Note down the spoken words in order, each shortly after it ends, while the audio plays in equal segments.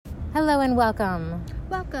Hello and welcome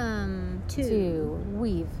Welcome to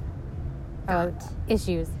Weave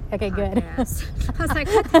Issues. Okay, podcast. good. I was like,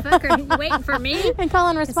 what the fuck? Are you waiting for me? And call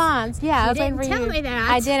and response. Yeah, I was waiting for didn't you. tell me that.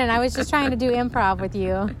 I didn't. I was just trying to do improv with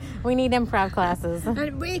you. We need improv classes.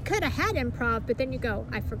 We could have had improv, but then you go,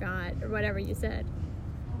 I forgot, or whatever you said.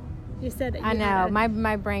 You said that you I know. had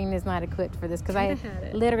My brain is not equipped for this because I had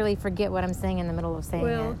it. literally forget what I'm saying in the middle of saying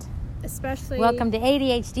Well, it. especially... Welcome to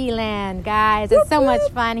ADHD land, guys. It's so much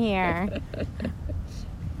fun here.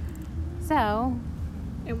 So...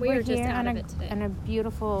 And we're just here out on of it today. on a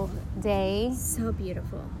beautiful day. So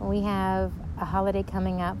beautiful. We have a holiday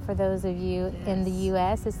coming up for those of you in the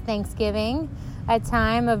U.S. It's Thanksgiving, a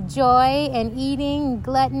time of joy and eating,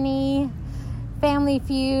 gluttony, family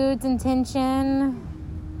feuds and tension,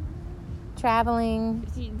 traveling.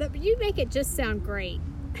 You make it just sound great.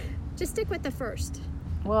 Just stick with the first.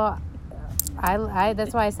 Well, I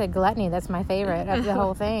that's why I said gluttony. That's my favorite of the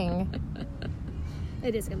whole thing.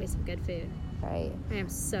 It is going to be some good food. Right. I am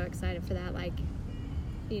so excited for that. Like,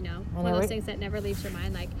 you know, I know one of those things that never leaves your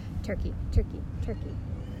mind, like turkey,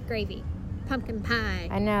 gravy, pumpkin pie.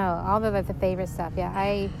 I know, all of the favorite stuff. Yeah,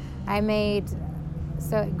 I made,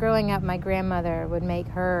 so growing up, my grandmother would make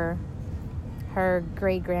her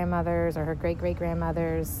great-grandmother's or her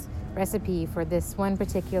great-great-grandmother's recipe for this one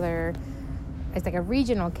particular, it's like a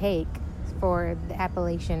regional cake for the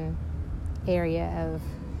Appalachian area of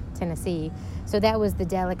Tennessee. So that was the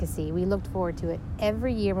delicacy. We looked forward to it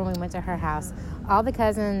every year when we went to her house. All the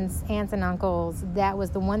cousins, aunts, and uncles, that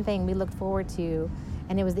was the one thing we looked forward to.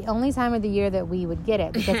 And it was the only time of the year that we would get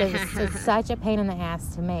it because it's such a pain in the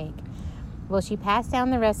ass to make. Well, she passed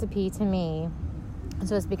down the recipe to me.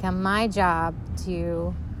 So it's become my job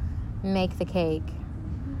to make the cake.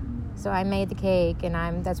 So I made the cake,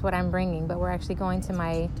 and that's what I'm bringing. But we're actually going to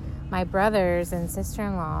my brothers and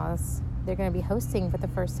sister-in-laws. They're going to be hosting for the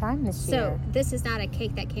first time this year. So this is not a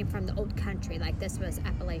cake that came from the old country. Like this was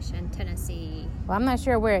Appalachian, Tennessee. Well, I'm not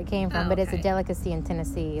sure where it came from, but it's a delicacy in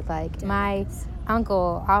Tennessee. Like my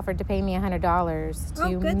uncle offered to pay me $100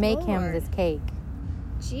 to make him this cake.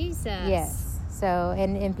 Jesus. Yes. So,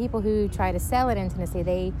 and people who try to sell it in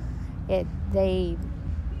Tennessee, I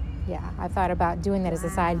thought about doing that as a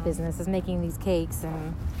side business, is making these cakes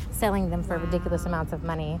and selling them for ridiculous amounts of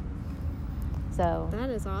money. So that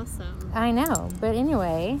is awesome. I know, but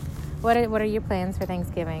anyway, what are your plans for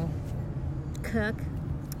Thanksgiving? Cook,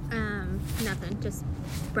 nothing. Just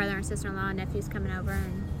brother and sister-in-law and nephews coming over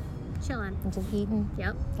and chilling. And just eating.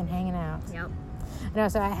 Yep. And hanging out. Yep. No,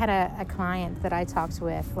 so I had a client that I talked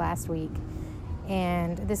with last week,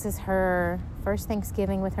 and this is her first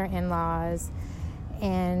Thanksgiving with her in-laws,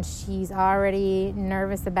 and she's already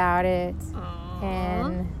nervous about it.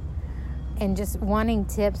 Aww. And just wanting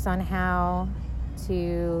tips on how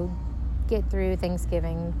to get through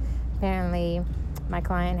Thanksgiving. Apparently, my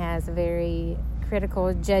client has a very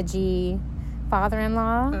critical, judgy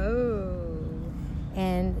father-in-law. Oh.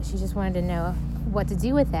 And she just wanted to know what to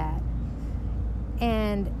do with that.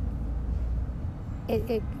 And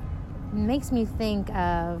it makes me think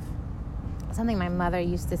of something my mother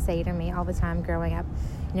used to say to me all the time growing up.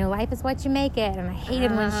 You know, life is what you make it. And I hated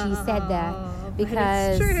when she said that.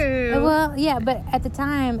 Because, but it's true. Well, yeah, but at the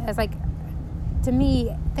time, it's like, to me,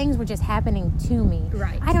 things were just happening to me.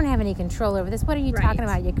 Right. I don't have any control over this. What are you talking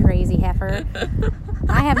about, you crazy heifer?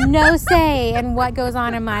 I have no say in what goes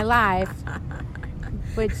on in my life.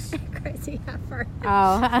 Which... Crazy heifer.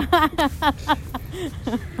 Oh.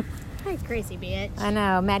 Hi, crazy bitch. I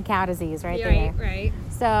know, mad cow disease right there. Right.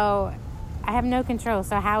 So... I have no control.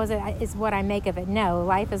 So how is it? It's what I make of it. No,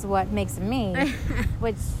 life is what makes me,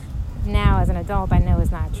 which now as an adult I know is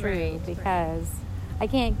not true because I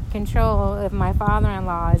can't control if my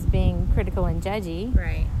father-in-law is being critical and judgy.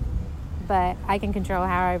 Right. But I can control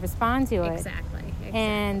how I respond to it. Exactly.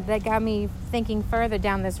 And that got me thinking further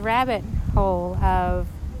down this rabbit hole of,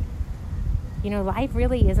 you know, life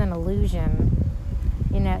really is an illusion.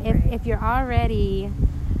 You know, if you're already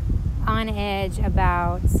on edge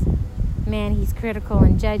about, man, he's critical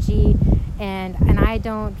and judgy, and I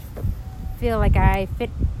don't feel like I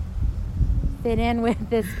fit in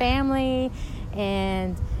with this family,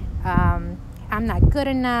 and I'm not good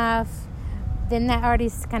enough, then that already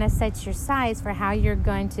kind of sets your sights for how you're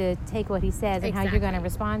going to take what he says and how you're going to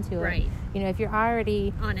respond to it. Right. You know, if you're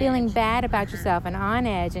already feeling bad about yourself and on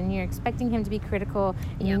edge, and you're expecting him to be critical,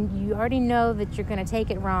 and you already know that you're going to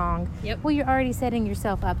take it wrong, well, you're already setting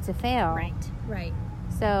yourself up to fail. Right.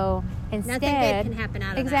 So instead, nothing good can happen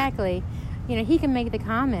out of that. You know, he can make the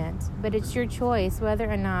comment, but it's your choice whether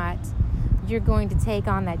or not you're going to take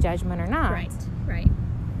on that judgment or not. Right.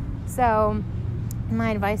 So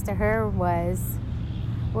my advice to her was,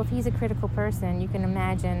 Well, if he's a critical person, you can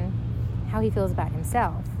imagine how he feels about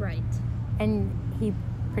himself. Right. And he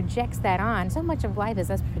projects that on. So much of life is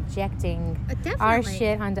us projecting our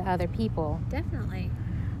shit onto other people. Definitely.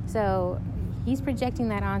 So he's projecting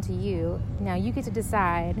that onto you. Now you get to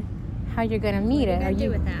decide how you're going to meet it. What are you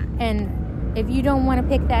going to do with that? And if you don't want to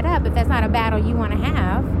pick that up, if that's not a battle you want to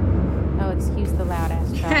have, oh, excuse the loud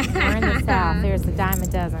ass truck. We're in the South. There's a dime a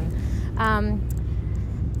dozen.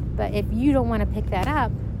 But if you don't want to pick that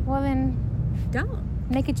up, well then, don't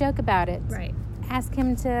make a joke about it. Right. Ask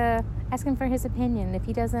him for his opinion. If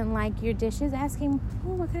he doesn't like your dishes, ask him,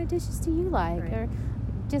 oh, what kind of dishes do you like? Right. Or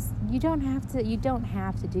just you don't have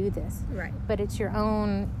to do this. Right. But it's your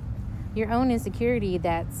own insecurity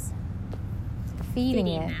that's feeding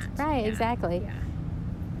it. That. Right. Yeah. Exactly. Yeah.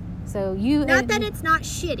 So you not that it's not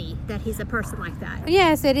shitty that he's a person like that.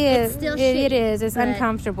 Yes, it is. It's still shitty. It is. It's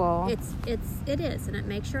uncomfortable. It is, and it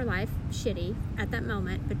makes your life shitty at that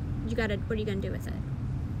moment. But what are you gonna do with it?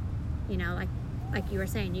 You know, like you were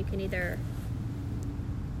saying, you can either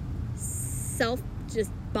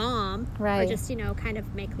just bomb, right, or just kind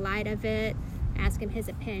of make light of it. Ask him his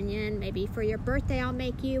opinion. Maybe for your birthday, I'll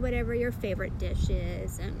make you whatever your favorite dish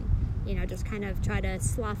is, and just kind of try to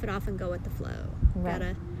slough it off and go with the flow.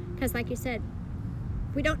 Right. Because like you said,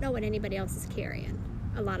 we don't know what anybody else is carrying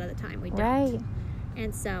a lot of the time. We don't. Right.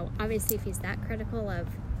 And so, obviously, if he's that critical of...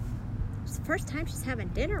 It's the first time she's having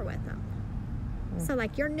dinner with him. So,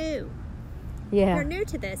 you're new. Yeah. You're new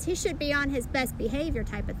to this. He should be on his best behavior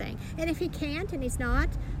type of thing. And if he can't and he's not,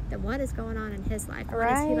 then what is going on in his life? What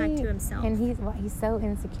does he like to himself? And he's so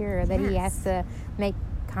insecure that he has to make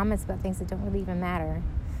comments about things that don't really even matter.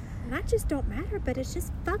 Not just don't matter, but it's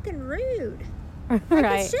just fucking rude.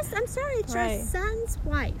 Right. It's just, I'm sorry, it's your son's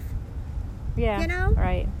wife. Yeah.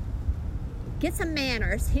 Right. Get some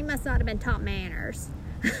manners. He must not have been taught manners.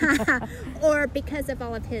 Or because of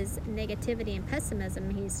all of his negativity and pessimism,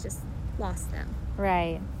 he's just lost them.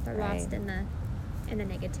 Right. They're lost in the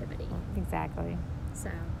negativity. Exactly.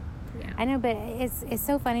 So, yeah. I know, but it's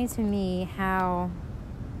so funny to me how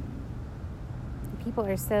people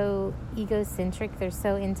are so egocentric. They're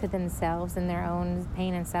so into themselves and their own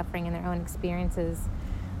pain and suffering and their own experiences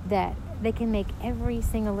that they can make every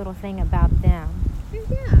single little thing about them.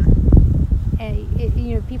 Yeah.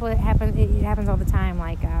 And people, it happens all the time.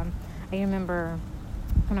 I remember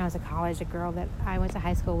when I was in college, a girl that I went to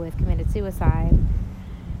high school with committed suicide.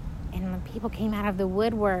 And people came out of the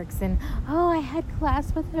woodworks and, oh, I had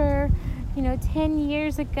class with her, 10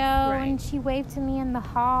 years ago, right, and she waved to me in the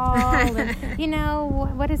hall.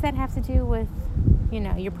 And, what does that have to do with,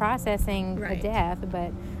 you're processing a death,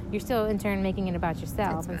 but you're still in turn making it about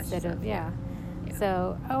yourself instead of, yeah.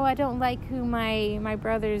 So, oh, I don't like who my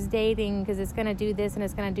brother's dating because it's going to do this and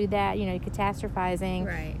it's going to do that, catastrophizing.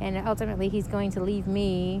 Right. And ultimately he's going to leave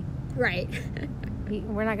me. Right.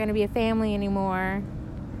 We're not going to be a family anymore.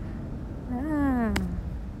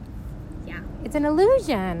 Yeah. It's an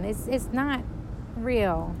illusion. It's not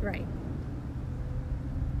real. Right.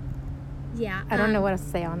 Yeah. I don't know what else to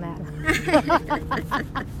say on that.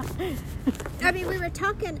 I mean, we were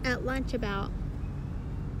talking at lunch about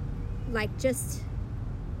just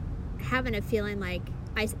having a feeling like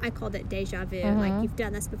I called it deja vu. Mm-hmm. Like you've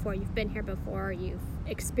done this before, you've been here before, you've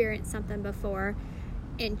experienced something before,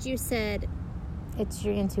 and you said it's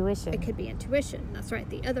your intuition. It could be intuition. That's right.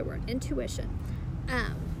 The other word, intuition.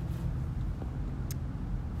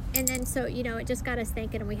 And then so it just got us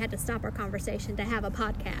thinking, and we had to stop our conversation to have a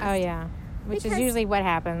podcast. Oh yeah, which is usually what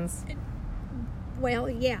happens. Well,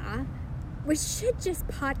 yeah, we should just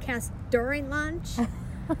podcast during lunch.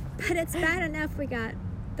 But it's bad enough we got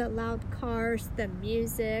the loud cars, the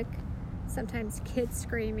music, sometimes kids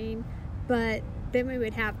screaming, but then we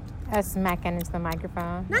would have us smacking into the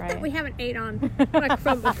microphone. Not that we haven't ate on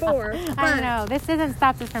microphone before. But I know. This doesn't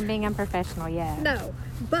stop us from being unprofessional yet. No,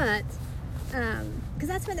 but because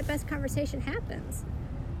that's when the best conversation happens.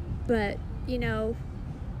 But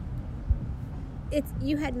it's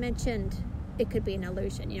you had mentioned it could be an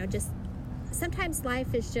illusion. Just sometimes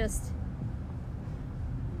life is just.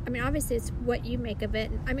 I mean, obviously, it's what you make of it.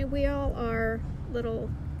 I mean, we all are little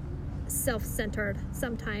self-centered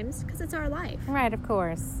sometimes because it's our life. Right, of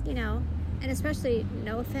course. And especially,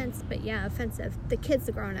 no offense, but yeah, offensive. The kids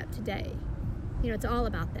are growing up today. It's all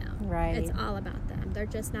about them. Right. It's all about them. They're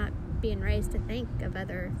just not being raised to think of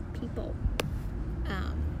other people.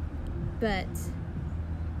 But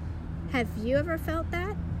have you ever felt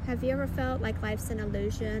that? Have you ever felt like life's an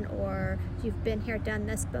illusion, or you've been here, done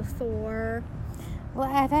this before? Well,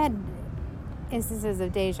 I've had instances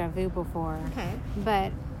of deja vu before. Okay.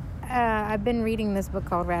 But I've been reading this book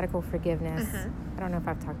called Radical Forgiveness. Uh-huh. I don't know if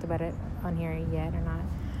I've talked about it on here yet or not.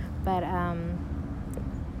 But I've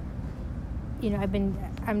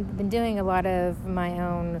been doing a lot of my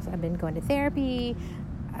own. I've been going to therapy.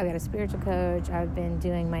 I've got a spiritual coach. I've been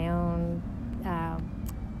doing my own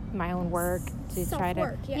work to try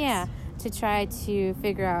to to try to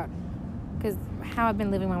figure out, because how I've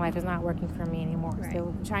been living my life is not working for me anymore. Right.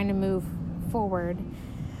 So trying to move forward,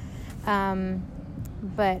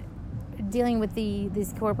 but dealing with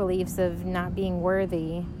these core beliefs of not being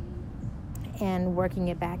worthy and working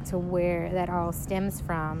it back to where that all stems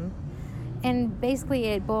from. And basically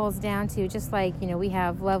it boils down to, just like, we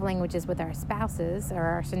have love languages with our spouses or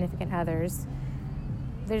our significant others.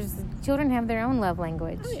 Children have their own love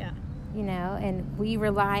language. Oh, yeah. And we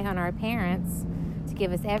rely on our parents to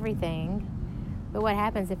give us everything. But what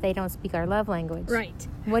happens if they don't speak our love language? Right.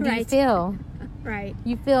 What do you feel? Right.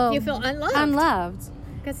 You feel unloved. Unloved.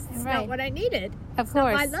 Because it's not what I needed. Of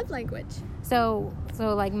course. Not my love language. So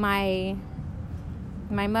like my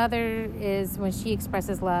mother is, when she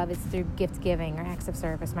expresses love, it's through gift giving or acts of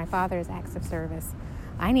service. My father is acts of service.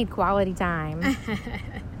 I need quality time. I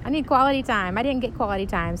didn't get quality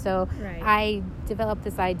time, so right. I developed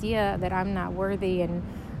this idea that I'm not worthy, and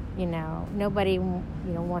nobody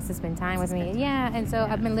wants to spend time with me. Yeah, and so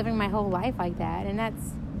I've been living my whole life like that, and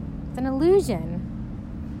it's an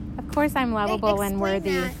illusion. Of course, I'm lovable and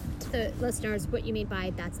worthy. Explain that to the listeners, what you mean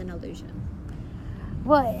by that's an illusion.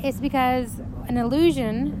 Well, it's because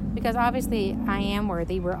obviously I am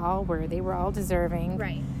worthy. We're all worthy. We're all deserving.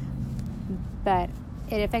 Right. But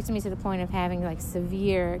it affected me to the point of having like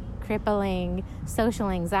severe, crippling social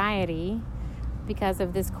anxiety because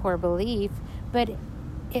of this core belief. But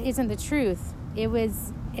it isn't the truth. It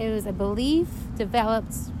was a belief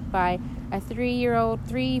developed by a 3-year-old,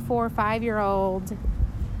 3, 4, 5-year-old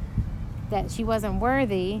that she wasn't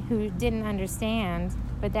worthy, who didn't understand,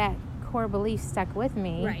 but that core belief stuck with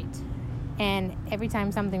me. Right. And every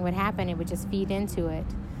time something would happen, it would just feed into it.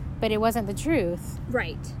 But it wasn't the truth.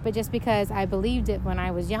 Right. But just because I believed it when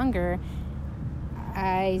I was younger,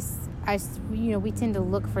 we tend to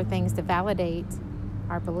look for things to validate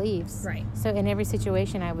our beliefs. Right. So in every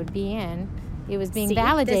situation I would be in, it was being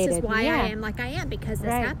validated. This is why I am like I am, because this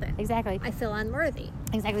happened. Exactly. I feel unworthy.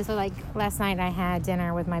 Exactly. So like last night I had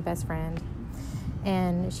dinner with my best friend,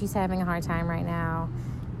 and she's having a hard time right now.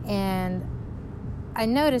 And I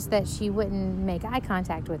noticed that she wouldn't make eye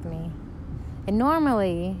contact with me. And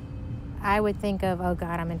normally I would think of, oh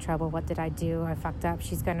God, I'm in trouble. What did I do? I fucked up.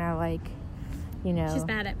 She's gonna she's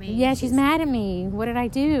mad at me. Yeah, she's mad at me. What did I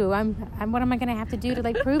do? What am I gonna have to do to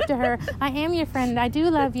prove to her I am your friend? I do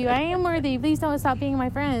love you. I am worthy. Please don't stop being my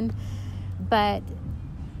friend. But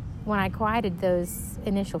when I quieted those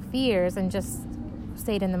initial fears and just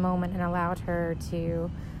stayed in the moment and allowed her to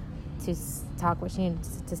talk what she needed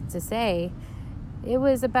to say, it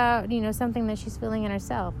was about, something that she's feeling in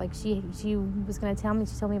herself. Like she was going to tell me,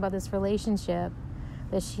 she told me about this relationship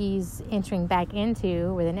that she's entering back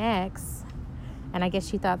into with an ex. And I guess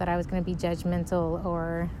she thought that I was going to be judgmental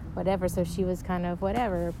or whatever. So she was kind of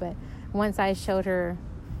whatever. But once I showed her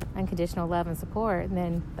unconditional love and support,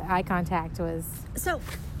 then the eye contact was... So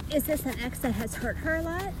is this an ex that has hurt her a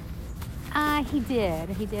lot? He did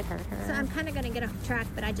hurt her. So I'm kind of going to get off track,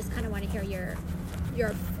 but I just kind of want to hear your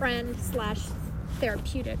friend /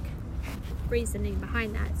 therapeutic reasoning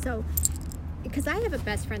behind that. So, because I have a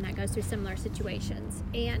best friend that goes through similar situations,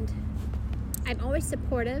 and I'm always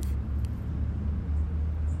supportive,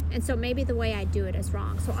 and so maybe the way I do it is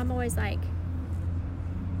wrong. So I'm always like,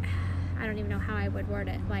 I don't even know how I would word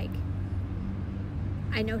it. Like,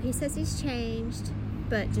 I know he says he's changed,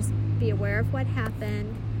 but just be aware of what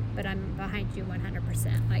happened. But I'm behind you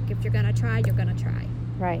 100%. Like, if you're gonna try, you're gonna try.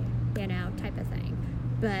 Right. Type of thing.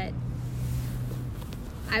 But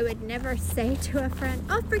I would never say to a friend,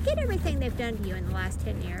 oh, forget everything they've done to you in the last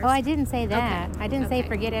 10 years. Oh, I didn't say that. Okay. I didn't say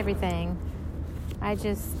forget everything. I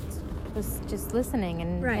just was just listening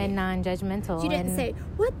and non-judgmental. You didn't say,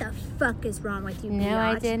 what the fuck is wrong with you, No,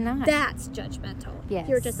 I did not. That's judgmental. Yes.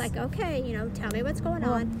 You're just like, okay, tell me what's going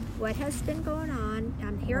on. What has been going on?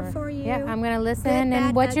 I'm here for you. Yeah, I'm going to listen. Good, and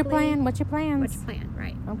bad, what's your ugly. plan? What's your plans? What's your plan?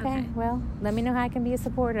 Right. Okay. Well, let me know how I can be a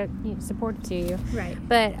supporter to you. Right.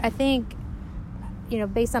 But I think,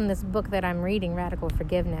 based on this book that I'm reading, Radical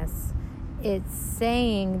Forgiveness, it's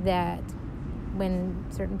saying that when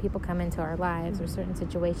certain people come into our lives or certain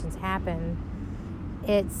situations happen,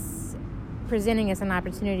 it's presenting us an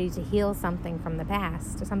opportunity to heal something from the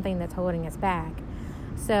past, or something that's holding us back.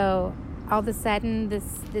 So all of a sudden,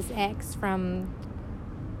 this ex from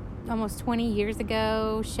almost 20 years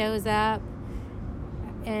ago shows up,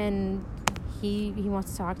 and he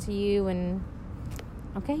wants to talk to you, and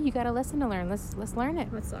okay, you got a lesson to learn. Let's learn it.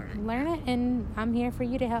 Let's learn it. Learn it, and I'm here for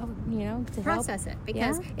you to help. To process help. it,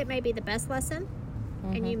 because it may be the best lesson,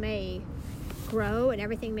 and you may grow and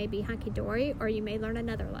everything may be hunky-dory, or you may learn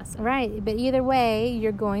another lesson. Right, but either way,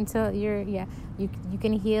 you can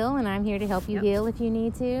heal, and I'm here to help you heal if you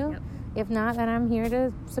need to. Yep. If not, then I'm here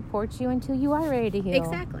to support you until you are ready to heal.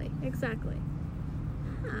 Exactly.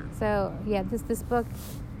 Huh. So this book,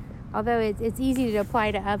 although it's easy to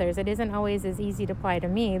apply to others, it isn't always as easy to apply to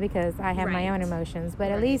me because I have my own emotions.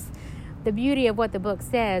 But at least the beauty of what the book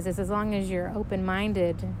says is, as long as you're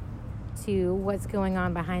open-minded to what's going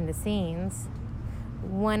on behind the scenes,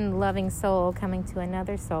 one loving soul coming to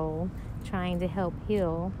another soul trying to help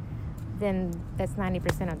heal, then that's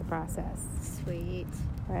 90% of the process. Sweet.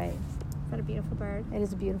 Right. Is that a beautiful bird? It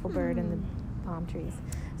is a beautiful bird in the palm trees.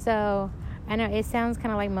 So I know it sounds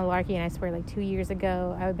kind of like malarkey, and I swear, like 2 years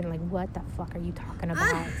ago, I would have been like, "What the fuck are you talking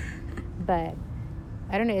about?" But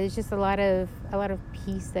I don't know. It's just a lot of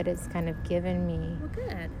peace that it's kind of given me. Well,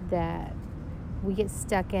 good. That we get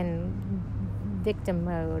stuck in victim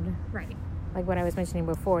mode. Right. Like what I was mentioning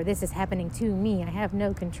before. This is happening to me. I have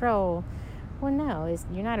no control. Well, no,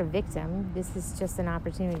 you're not a victim. This is just an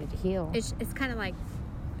opportunity to heal. It's kind of like,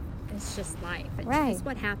 it's just life. It's just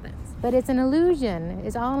what happens. But it's an illusion.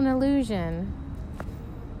 It's all an illusion.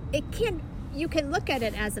 You can look at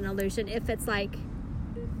it as an illusion if it's like,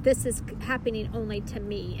 this is happening only to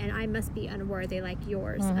me and I must be unworthy like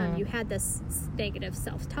yours. You had this negative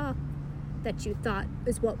self-talk that you thought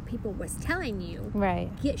is what people was telling you.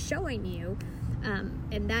 Right. Showing you.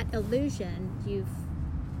 And that illusion, you've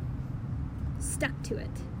stuck to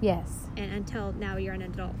it. Yes. And until now you're an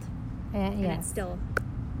adult. And it's still...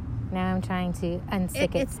 Now I'm trying to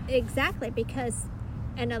unstick it. It's exactly, because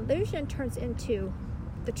an illusion turns into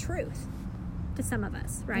the truth to some of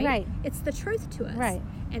us, right? Right. It's the truth to us. Right.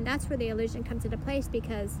 And that's where the illusion comes into place,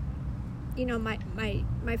 because,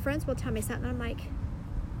 my friends will tell me something, and I'm like,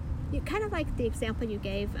 you kind of like the example you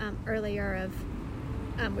gave earlier of,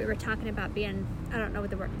 we were talking about being, I don't know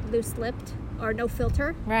what the word, loose-lipped or no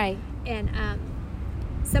filter. Right. And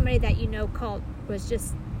somebody that was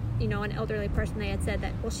just, an elderly person, they had said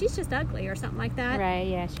that, well, she's just ugly or something like that. Right,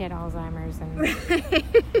 yeah, she had Alzheimer's, and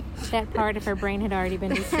that part of her brain had already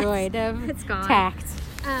been destroyed it's gone. Tact.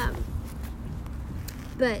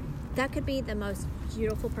 But that could be the most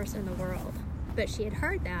beautiful person in the world. But she had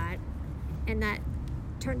heard that, and that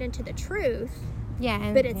turned into the truth.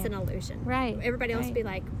 Yeah, but it's an illusion. Right. Everybody else would be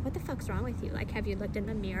like, what the fuck's wrong with you? Like, have you looked in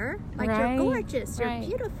the mirror? Like, right. You're gorgeous. You're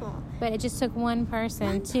beautiful. But it just took one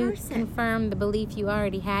person to confirm the belief you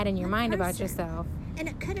already had in your mind about yourself. And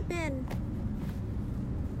it could have been,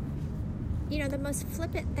 the most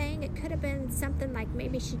flippant thing. It could have been something like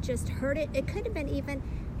maybe she just heard it. It could have been even,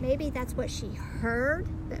 maybe that's what she heard,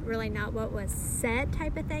 but really not what was said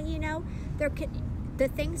type of thing, The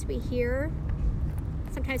things we hear,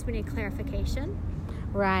 sometimes we need clarification.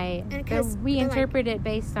 Right. Because we interpret it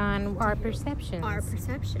based on our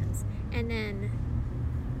perceptions. And then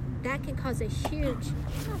that can cause a huge...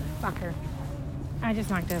 Fucker. I just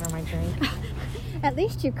knocked over my drink. At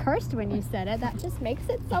least you cursed when you said it. That just makes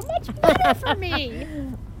it so much better for me.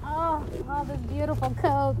 Oh, all this beautiful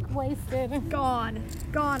Coke wasted. Gone,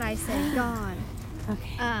 I say, gone.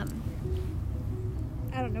 Okay.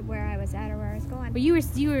 I don't know where I was at or where I was going. But you were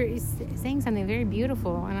saying something very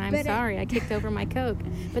beautiful, and I'm sorry I kicked over my Coke.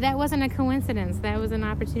 But that wasn't a coincidence. That was an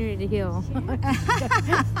opportunity to heal.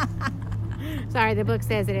 Sorry, the book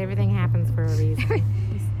says that everything happens for a reason.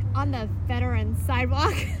 On the veteran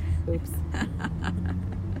sidewalk. Oops.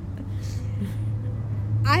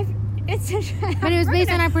 But it was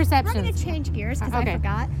based on our perceptions. I'm going to change gears because I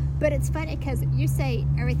forgot. But it's funny because you say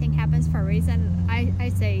everything happens for a reason. I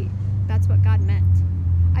say that's what God meant.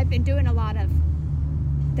 I've been doing a lot of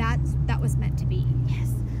that was meant to be.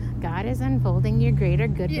 Yes. God is unfolding your greater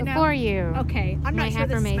good before you. Okay. I'm not sure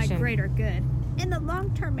this is my greater good. In the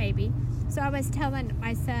long term, maybe. So I was telling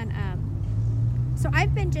my son, so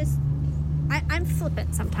I've been I'm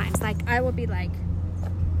flippant sometimes. Like, I will be like,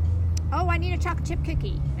 oh, I need a chocolate chip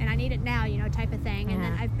cookie, and I need it now, type of thing. And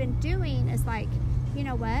then I've been doing is like, you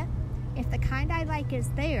know what? If the kind I like is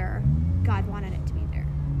there, God wanted it to be there.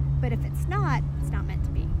 But if it's not meant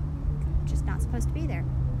to be. It's just not supposed to be there.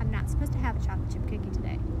 I'm not supposed to have a chocolate chip cookie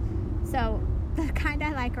today. So the kind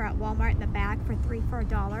I like are at Walmart in the bag for $3 for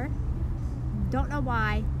 $1. Don't know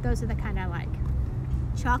why. Those are the kind I like.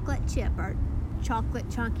 Chocolate chip or chocolate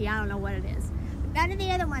chunky. I don't know what it is. But none of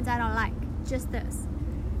the other ones I don't like. Just this.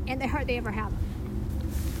 And they hardly ever have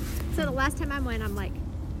them. So the last time I went, I'm like,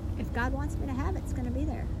 if God wants me to have it, it's going to be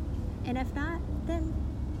there. And if not, then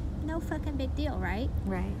no fucking big deal, right?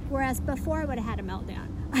 Right. Whereas before I would have had a meltdown.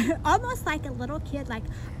 Almost like a little kid, like,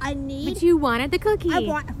 But you wanted the cookie. I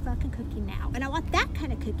want a fucking cookie now. And I want that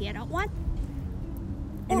kind of cookie. I don't want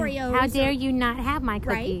Oreos. How dare you not have my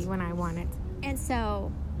cookie Right? when I want it? And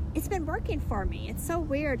so it's been working for me. It's so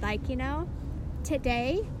weird. Like,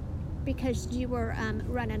 today, because you were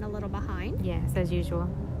running a little behind, Yes, as usual.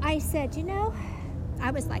 I said,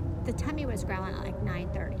 I was like, the tummy was growling at like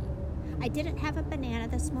 9:30. I didn't have a banana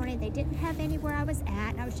this morning. They didn't have any where I was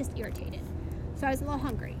at, and I was just irritated. So I was a little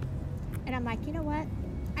hungry. And I'm like, you know what?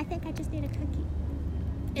 I think I just need a cookie.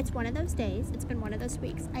 It's one of those days. It's been one of those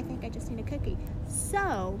weeks. I think I just need a cookie.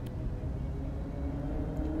 So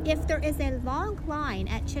if there is a long line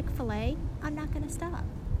at Chick-fil-A, I'm not going to stop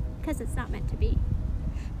because it's not meant to be.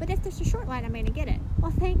 But if there's a short line, I'm going to get it.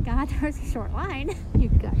 Well, thank God there's a short line. You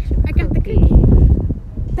got your I got the cookie.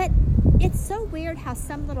 But it's so weird how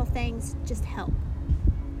some little things just help.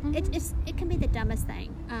 Mm-hmm. It can be the dumbest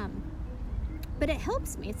thing. But it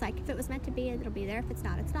helps me. It's like, if it was meant to be, it'll be there. If it's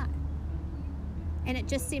not, it's not. And it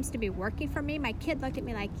just seems to be working for me. My kid looked at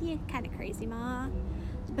me like, yeah, kind of crazy, Ma.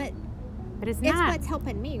 But it's not. It's what's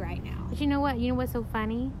helping me right now. But you know what? You know what's so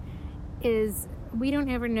funny? Is we don't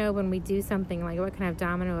ever know when we do something, like what kind of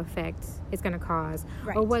domino effect it's going to cause.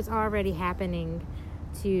 Right. Or what's already happening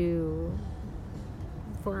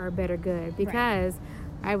for our better good. Because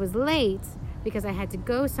I was late because I had to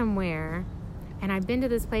go somewhere, and I've been to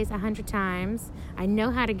this place 100 times. I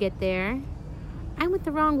know how to get there. I went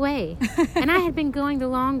the wrong way, and I had been going the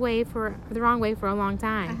wrong way for a long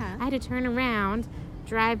time. Uh-huh. I had to turn around,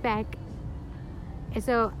 drive back, and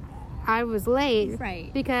so I was late,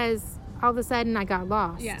 Right. because all of a sudden I got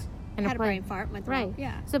lost. Yeah. And Had a brain fart. Went right. wrong.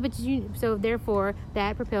 Yeah. So therefore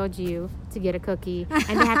that propelled you to get a cookie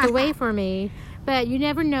and to have to wait for me. But you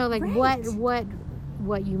never know, like, Right.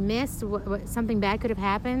 what you missed, what something bad could have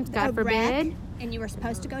happened. God A forbid. wreck, and you were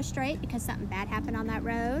supposed to go straight because something bad happened on that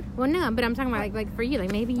road. Well, no, but I'm talking about like for you,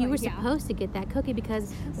 like maybe you were yeah. supposed to get that cookie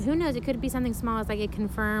because who knows? It could be something small. It's like it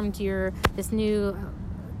confirmed this new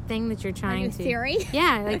thing that you're trying to theory.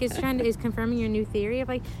 Yeah, like it's confirming your new theory of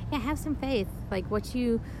like, yeah, have some faith. Like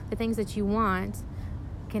the things that you want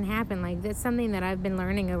can happen. Like that's something that I've been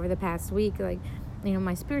learning over the past week. Like,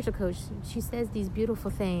 my spiritual coach, she says these beautiful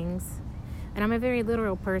things. And I'm a very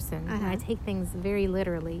literal person. Uh-huh. And I take things very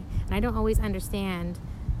literally. And I don't always understand.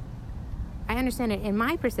 I understand it in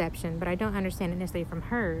my perception, but I don't understand it necessarily from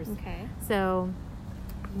hers. Okay. So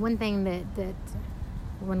one thing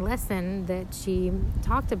one lesson that she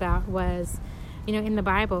talked about was, in the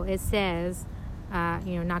Bible it says,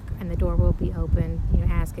 knock and the door will be open,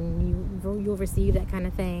 ask and you'll receive, that kind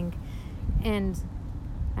of thing. And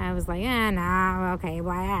I was like, no, okay,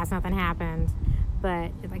 well, I asked, nothing happened.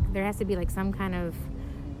 But like there has to be like some kind of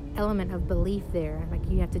element of belief there. Like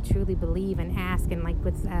you have to truly believe and ask, and like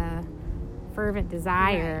with fervent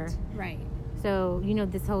desire. Right. So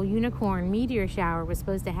this whole unicorn meteor shower was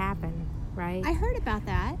supposed to happen, right? I heard about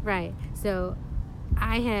that. Right. So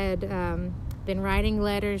I had been writing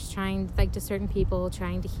letters to certain people,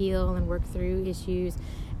 trying to heal and work through issues,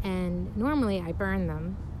 and normally I burn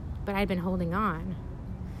them, but I'd been holding on.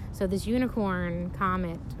 So this unicorn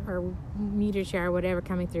comet or meteor shower, whatever,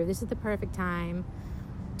 coming through, this is the perfect time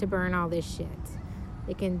to burn all this shit.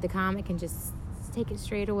 The comet can just take it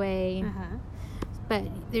straight away. Uh-huh. But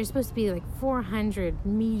there's supposed to be like 400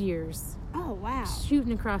 meteors. Oh, wow.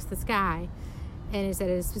 Shooting across the sky. And it's at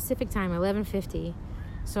a specific time, 11:50.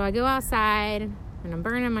 So I go outside and I'm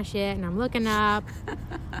burning my shit and I'm looking up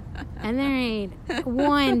and there ain't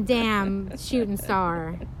one damn shooting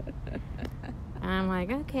star. And I'm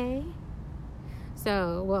like, okay.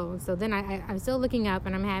 So then I'm still looking up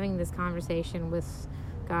and I'm having this conversation with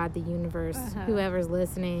God, the universe, whoever's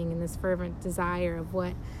listening, and this fervent desire of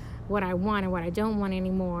what I want and what I don't want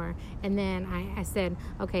anymore. And then I said,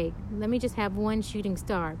 okay, let me just have one shooting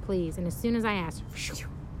star, please. And as soon as I asked,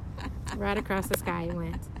 right across the sky it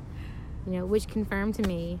went. Which confirmed to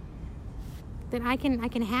me that I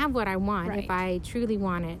can have what I want if I truly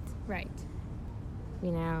want it. Right.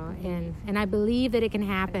 And I believe that it can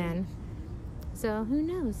happen. So who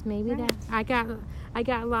knows? Maybe that I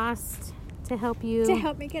got lost to help you. To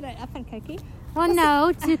help me get an effing cookie. Well,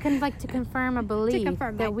 no, to confirm a belief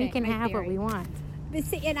that we can have theory. what we want. But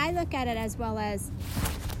see, and I look at it as well as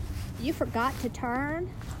you forgot to turn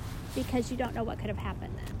because you don't know what could have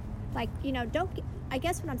happened then. Like, I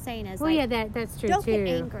guess what I'm saying is, well, that's true, don't too. get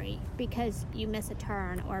angry because you miss a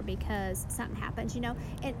turn or because something happens,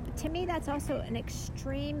 And to me, that's also an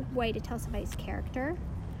extreme way to tell somebody's character.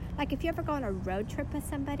 Like, if you ever go on a road trip with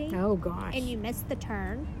somebody. Oh, gosh. And you miss the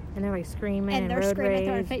turn. And they're, like, screaming and they're road screaming rage.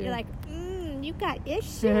 at their feet. You're like, then you got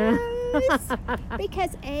issues.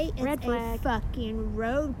 Because it's Red flag. a fucking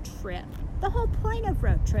road trip. The whole point of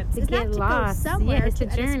road trips is get not to lost. go somewhere Yeah, it's the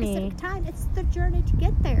at a journey. specific time. It's the journey to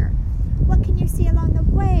get there. What can you see along the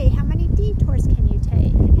way? How many detours can you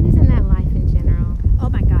take? And isn't that life in general? Oh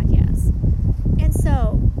my God, yes. And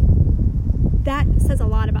so that says a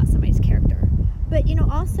lot about somebody's character. But, you know,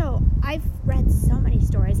 also, I've read so many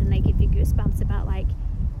stories and they give you goosebumps about, like,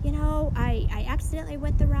 you know, I accidentally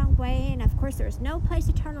went the wrong way, and of course there was no place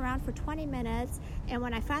to turn around for 20 minutes, and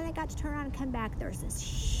when I finally got to turn around and come back, there was this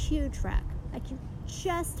huge wreck. Like, you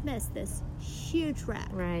just missed this huge wreck.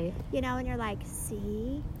 Right. You know, and you're like,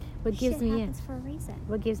 see? What gives Shit me happens for a reason.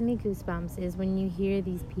 What gives me goosebumps is when you hear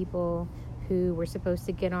these people who were supposed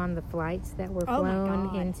to get on the flights that were Oh my flown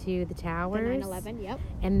God. into the The towers. 9/11, yep.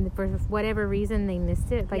 And for whatever reason, they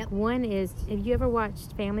missed it. Like, Yep. one is, have you ever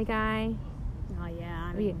watched Family Guy? Oh,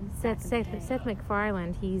 yeah. I Yeah, mean, Seth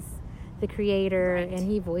MacFarlane, he's the creator, Right. and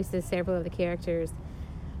he voices several of the characters.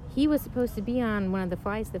 He was supposed to be on one of the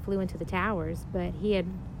flights that flew into the towers, but he had,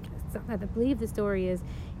 I believe the story is,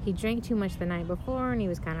 he drank too much the night before, and he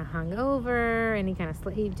was kind of hungover, and he kind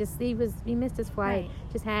of he missed his flight. Right.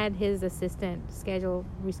 Just had his assistant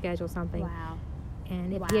reschedule something. Wow.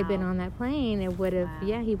 And if he had been Wow. on that plane, it would have,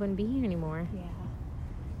 Wow. he wouldn't be here anymore.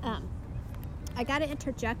 Yeah. I got to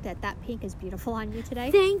interject that pink is beautiful on you today.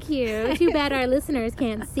 Thank you. Too bad our listeners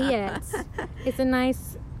can't see it. It's a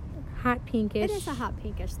nice hot pinkish. It is a hot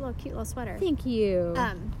pinkish, little cute little sweater. Thank you.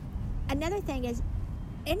 Another thing is,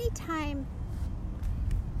 anytime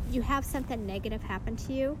you have something negative happen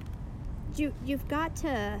to you, you've got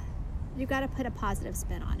to put a positive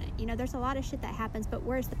spin on it. You know, there's a lot of shit that happens, but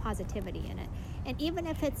where's the positivity in it? And even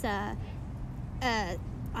if it's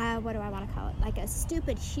what do I want to call it? Like a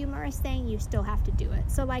stupid, humorous thing, you still have to do it.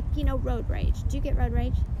 So, like, you know, road rage. Do you get road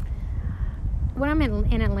rage? When I'm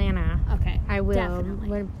in Atlanta, Okay. I will. Definitely.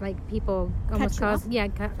 When, like, people almost cause me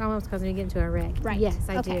to get into a wreck. Right. Yes,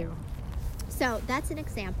 I Okay. do. So that's an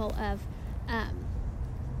example of,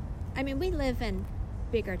 I mean, we live in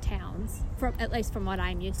bigger towns, at least from what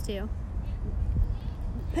I'm used to.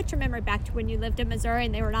 Put your memory back to when you lived in Missouri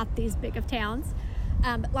and they were not these big of towns.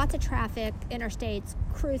 But lots of traffic, interstates,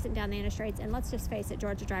 cruising down the interstates, and let's just face it,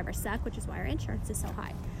 Georgia drivers suck, which is why our insurance is so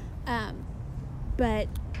high. But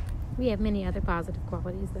We have many other positive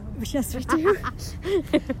qualities, though. yes, we do.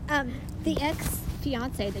 The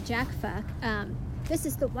ex-fiance, the Jack fuck, this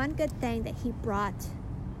is the one good thing that he brought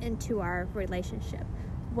into our relationship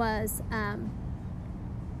was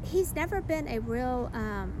he's never been a real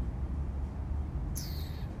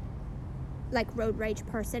like road rage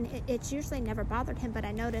person. It's usually never bothered him, but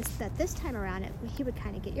I noticed that this time around he would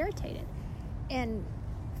kind of get irritated, and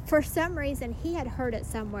for some reason he had heard it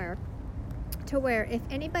somewhere to where if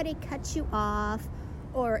anybody cuts you off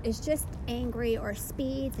or is just angry or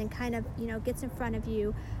speeds and kind of, you know, gets in front of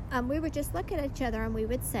you, we would just look at each other and we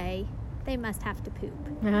would say, they must have to poop.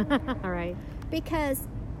 All right. Because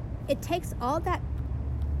it takes all that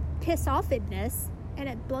piss offedness and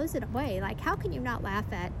it blows it away. Like, how can you not laugh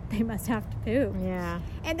at they must have to poop? Yeah.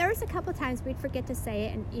 And there was a couple times we'd forget to say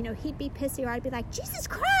it, and, you know, he'd be pissy, or I'd be like, Jesus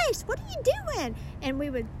Christ, what are you doing? And we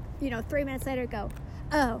would, you know, 3 minutes later go,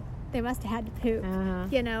 oh, they must have had to poop,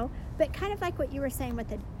 you know? But kind of like what you were saying with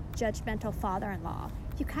the judgmental father-in-law,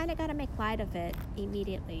 you kind of got to make light of it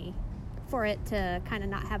immediately for it to kind of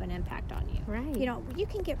not have an impact on you. Right. You know,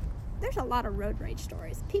 there's a lot of road rage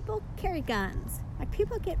stories. People carry guns. Like,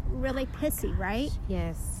 people get really pissy, right?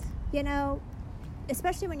 Yes. You know,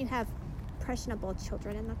 especially when you have impressionable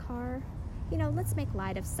children in the car. You know, let's make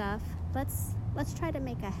light of stuff. Let's try to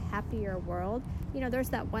make a happier world. You know, there's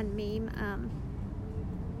that one meme,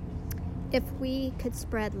 if we could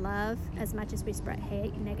spread love as much as we spread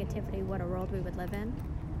hate and negativity, what a world we would live in.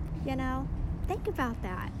 You know, think about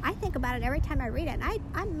that. I think about it every time I read it. And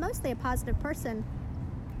I'm mostly a positive person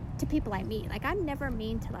to people I meet. Like, I'm never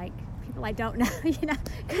mean to, like, people I don't know, you know,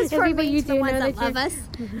 because for me, it's the ones that love us.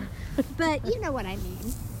 But you know what I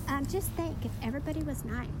mean. Just think, if everybody was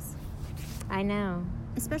nice. I know.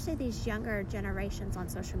 Especially these younger generations on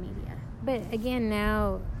social media. But again,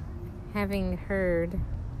 now, having heard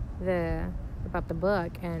about the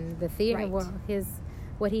book and the theory, Right.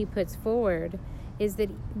 what he puts forward is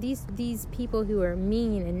that these people who are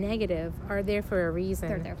mean and negative are there for a reason.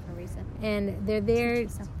 They're there for a reason. And they're there.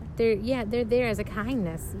 They're there as a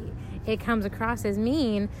kindness. It comes across as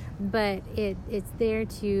mean, but it's there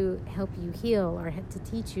to help you heal or to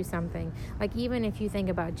teach you something. Like, even if you think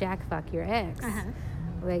about Jack fuck your ex,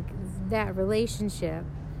 like that relationship.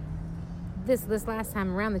 This last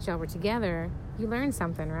time around that y'all were together, you learned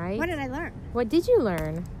something, right? What did I learn? What did you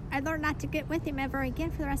learn? I learned not to get with him ever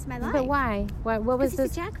again for the rest of my life. But why? What was Because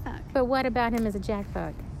this? he's a jack fuck. But what about him as a jack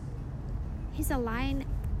fuck? He's a lying,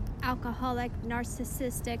 alcoholic,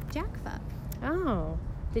 narcissistic jack fuck. Oh,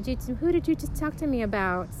 who did you just talk to me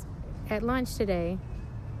about at lunch today?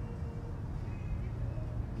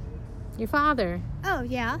 Your father. Oh,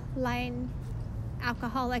 yeah. Lying,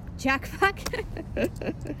 alcoholic, jack fuck.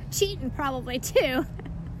 Cheating, probably, too.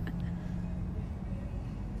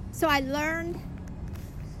 So I learned...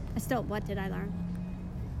 what did I learn?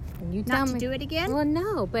 And you tell Not me, to do it again? Well,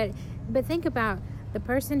 no, but think about the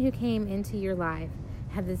person who came into your life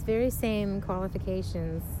had this very same qualities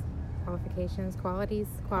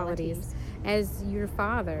as your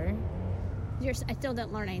father. I still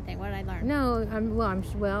didn't learn anything. What did I learn? No,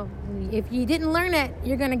 if you didn't learn it,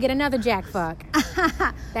 you're going to get another jack fuck.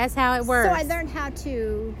 That's how it works. So I learned how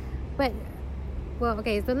to...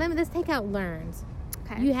 Okay, so let's take out learned.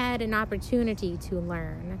 Okay. You had an opportunity to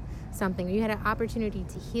learn something. You had an opportunity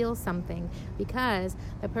to heal something because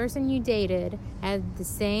the person you dated had the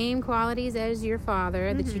same qualities as your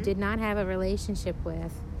father that you did not have a relationship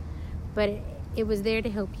with. But it was there to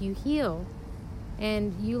help you heal.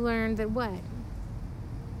 And you learned that what?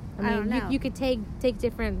 I don't know. You could take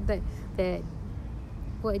different it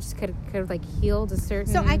just could have like healed a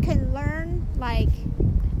certain. So I can learn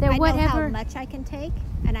I know how much I can take,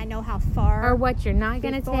 and I know how far. Or what you're not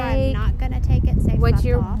going to take. I'm not going to take it. Say what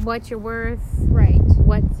off. you're worth. Right.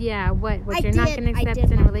 What you're not going to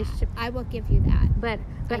accept in a relationship. I will give you that.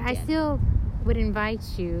 But I still would invite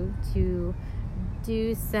you to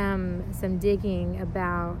do some digging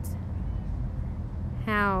about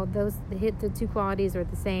how the two qualities are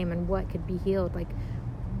the same and what could be healed. Like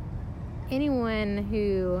anyone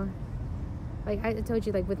who, like I told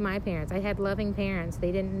you, like with my parents, I had loving parents.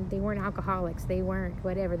 They weren't alcoholics. They weren't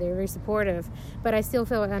whatever. They were very supportive, but I still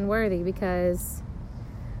felt unworthy because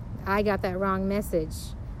I got that wrong message.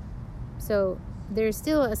 So there's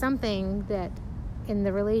still something that in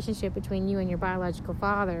the relationship between you and your biological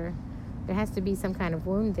father, there has to be some kind of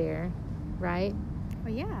wound there, right?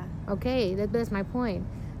 Well, yeah. Okay, that's my point.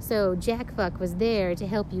 So Jack Fuck was there to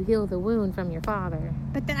help you heal the wound from your father.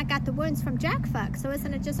 But then I got the wounds from Jack Fuck, so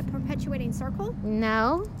isn't it just a perpetuating circle?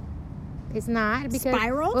 No, it's not. Because,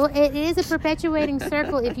 spiral? Well, it is a perpetuating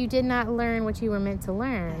circle if you did not learn what you were meant to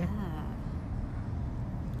learn.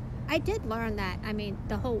 I did learn that. I mean,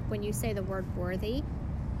 when you say the word worthy,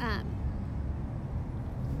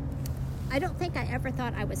 I don't think I ever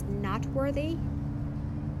thought I was not worthy,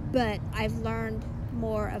 but I've learned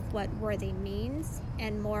more of what worthy means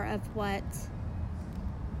and more of what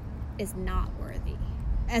is not worthy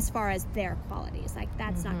as far as their qualities. Like,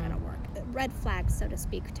 that's not going to work. Red flags, so to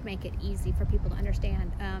speak, to make it easy for people to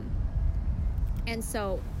understand. And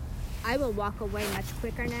so I will walk away much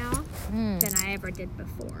quicker now than I ever did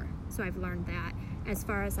before. So I've learned that. As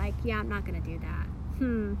far as like, yeah, I'm not going to do that.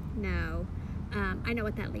 No. I know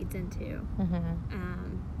what that leads into.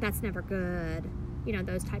 That's never good. You know,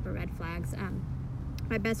 those type of red flags.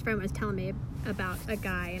 My best friend was telling me about a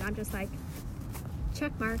guy, and I'm just like,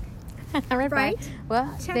 check mark. Right?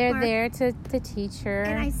 Well, check they're mark. there to teach her.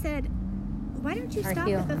 And I said, why don't you stop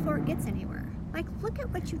heal. it before it gets anywhere? Like, look at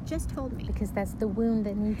what you just told me. Because that's the wound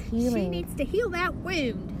that needs healing. She needs to heal that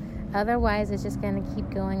wound. Otherwise, it's just going to keep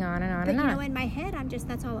going on and on and on. But, you know, in my head,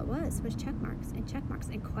 that's all it was check marks and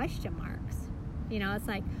question marks. You know, it's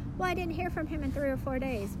like, well, I didn't hear from him in 3 or 4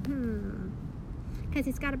 days. Because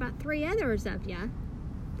he's got about 3 others of you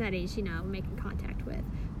that he's, you know, making contact with.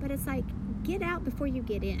 But it's like, get out before you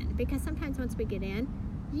get in. Because sometimes once we get in,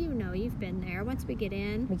 you know, you've been there. Once we get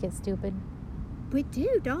in, we get stupid. We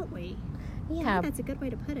do, don't we? Yeah. That's a good way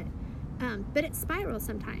to put it. But it spirals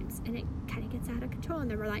sometimes, and it kind of gets out of control, and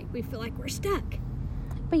then we feel like we're stuck.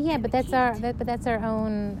 But yeah, that's our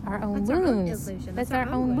own wounds. Our own illusion. That's our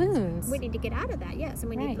own wounds. We need to get out of that, yes, and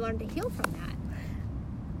we need to learn to heal from that.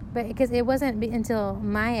 But because it wasn't until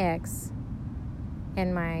my ex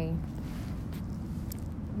and my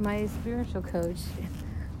spiritual coach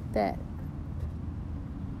that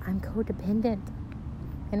I'm codependent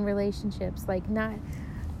in relationships, like not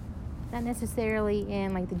necessarily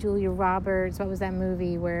in like the Julia Roberts, what was that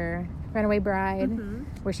movie where Runaway Bride,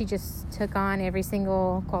 where she just took on every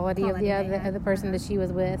single quality of the person that she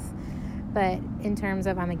was with, but in terms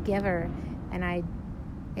of I'm a giver, and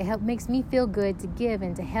it makes me feel good to give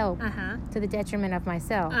and to help to the detriment of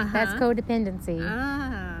myself. That's codependency.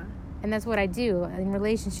 And that's what I do in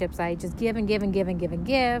relationships. I just give and give and give and give and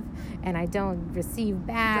give, and I don't receive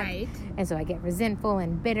back. Right. And so I get resentful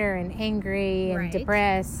and bitter and angry and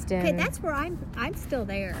depressed. And okay, that's where I'm still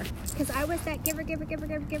there. Because I was that giver,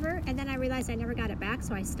 and then I realized I never got it back,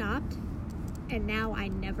 so I stopped. And now I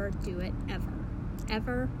never do it ever.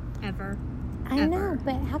 Ever, ever, I ever. know,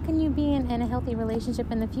 but how can you be in a healthy relationship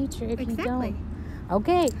in the future if you don't?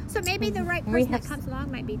 Okay. So maybe the right person that comes along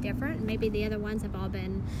might be different. And maybe the other ones have all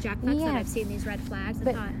been jackpots that I've seen these red flags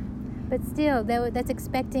and thought. But still, that's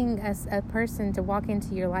expecting a person to walk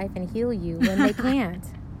into your life and heal you when they can't.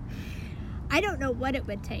 I don't know what it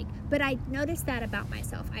would take, but I noticed that about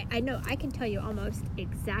myself. I know I can tell you almost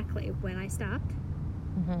exactly when I stopped.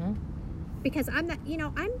 Mm-hmm. Because I'm not,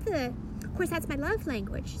 of course, that's my love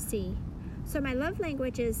language, see. So my love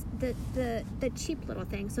language is the cheap little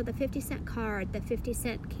things. So the 50-cent card, the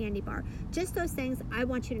 50-cent candy bar. Just those things. I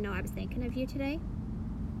want you to know I was thinking of you today.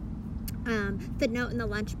 The note in the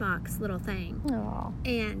lunchbox little thing. Aww.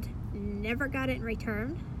 And never got it in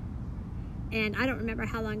return. And I don't remember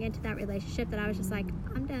how long into that relationship that I was just like,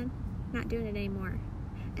 I'm done. Not doing it anymore.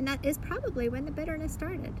 And that is probably when the bitterness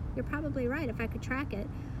started. You're probably right if I could track it.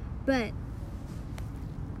 But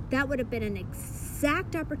that would have been an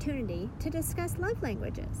exact opportunity to discuss love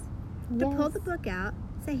languages. Yes. To pull the book out,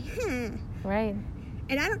 say, Right.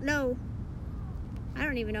 And I don't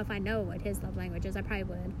even know if I know what his love language is. I probably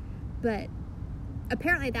would. But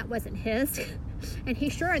apparently that wasn't his. And he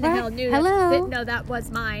sure in the hell knew that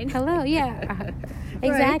was mine. Hello, yeah.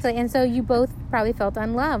 Exactly. Right. And so you both probably felt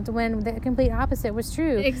unloved when the complete opposite was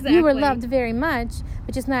true. Exactly. You were loved very much,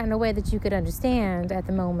 but just not in a way that you could understand at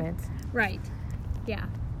the moment. Right. Yeah.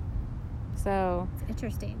 So it's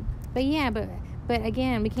interesting. But yeah, but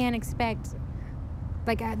again, we can't expect,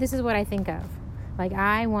 this is what I think of. Like,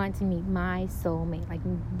 I want to meet my soulmate, like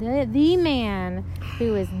the man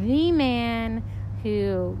who is the man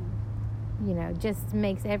who, just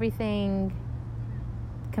makes everything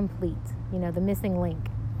complete, the missing link.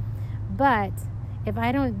 But if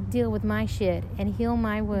I don't deal with my shit and heal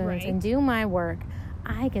my wounds and do my work,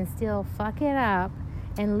 I can still fuck it up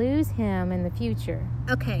and lose him in the future.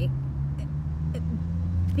 Okay.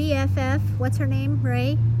 BFF, what's her name?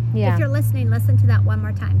 Ray? Yeah. If you're listening, listen to that one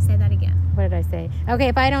more time. Say that again. What did I say? Okay,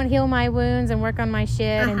 if I don't heal my wounds and work on my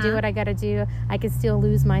shit and do what I got to do, I can still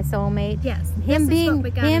lose my soulmate. Yes. Him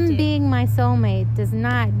being my soulmate does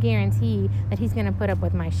not guarantee that he's going to put up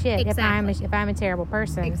with my shit. Exactly. If I'm a terrible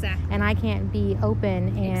person. Exactly. And I can't be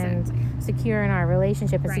open and secure in our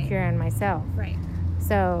relationship and secure in myself. Right.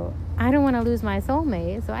 So I don't want to lose my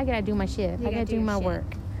soulmate. So I got to do my shit. I got to do my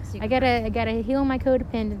work. I gotta heal my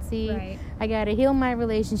codependency. Right. I gotta heal my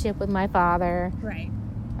relationship with my father. Right.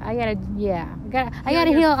 I gotta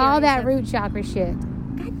heal all that root chakra shit.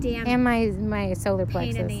 God damn. And my solar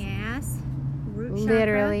plexus. Pain in the ass. Root chakra.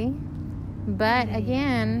 Literally. But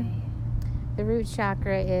again, the root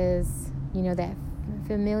chakra is, that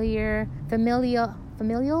familial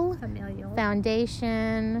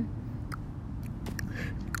foundation.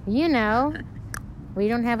 We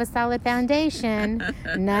don't have a solid foundation.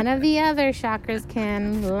 None of the other chakras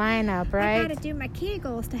can line up, right? I gotta do my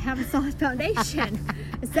Kegels to have a solid foundation.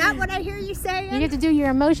 Is that what I hear you saying? You get to do your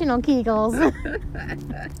emotional Kegels.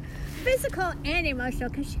 Physical and emotional,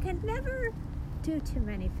 because you can never do too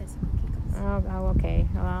many physical Kegels. Oh, okay.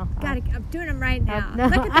 Well, I'm doing them right now. No.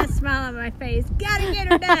 Look at that smile on my face. Gotta get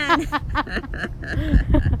her done.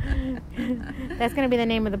 That's going to be the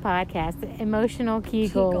name of the podcast, Emotional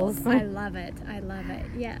Kegels. I love it.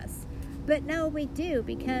 Yes. But no, we do,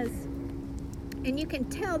 because, and you can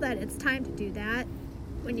tell that it's time to do that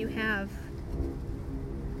when you have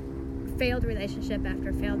failed relationship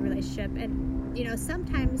after failed relationship. And,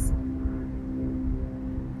 sometimes,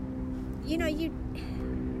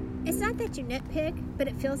 it's not that you nitpick, but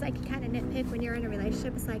it feels like you kind of nitpick when you're in a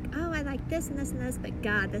relationship. It's like, oh, I like this and this and this, but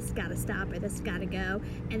God, this has got to stop or this has got to go.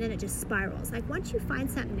 And then it just spirals. Like, once you find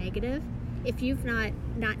something negative, if you've not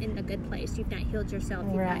in a good place, you've not healed yourself,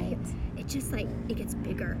 it's just like, it gets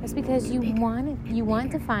bigger. It's because you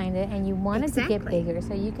want to find it and you want it to get bigger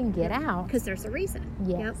so you can get out. Because there's a reason.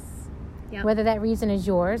 Yes. Yep. Whether that reason is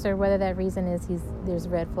yours or whether that reason is there's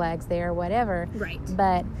red flags there or whatever. Right.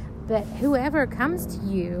 But whoever comes to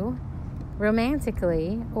you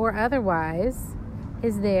romantically or otherwise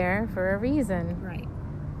is there for a reason. Right.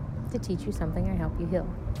 To teach you something or help you heal.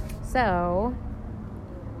 So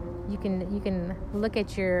you can look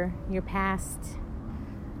at your past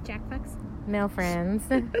jackfucks male friends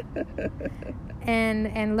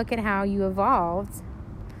and look at how you evolved.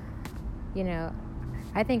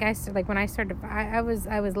 I think when I started, I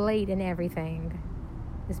was late in everything.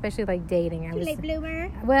 Especially like dating. I was late bloomer.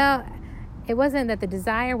 Well, it wasn't that the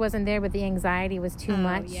desire wasn't there, but the anxiety was too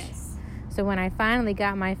much. Yes. So when I finally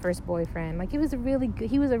got my first boyfriend, he was a really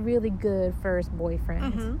good first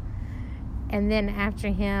boyfriend. Uh-huh. And then after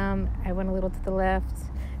him, I went a little to the left,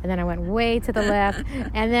 and then I went way to the left,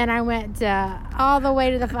 and then I went all the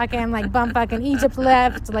way to the fucking, like, bumfucking Egypt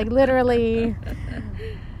left, like, literally.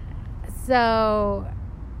 So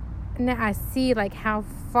now I see, like, how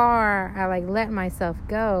far I, like, let myself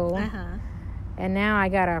go. And now I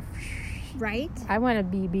gotta... Right? I want to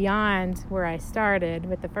be beyond where I started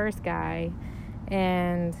with the first guy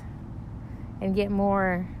and get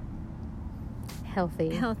more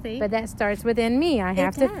healthy. But that starts within me. I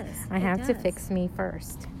have to fix me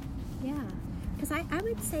first. Yeah. Because I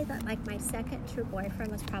would say that, like, my second true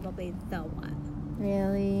boyfriend was probably the one.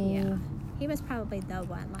 Really? Yeah. He was probably the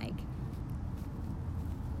one. Like,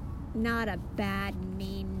 not a bad,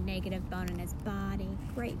 mean, negative bone in his body.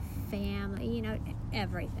 Great family. You know,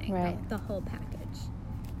 everything. Right. The whole package.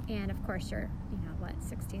 And, of course, you're,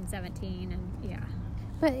 16, 17, and, yeah.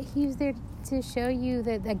 But he was there to show you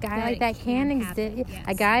that a guy like that can exist.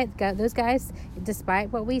 Yes. Those guys,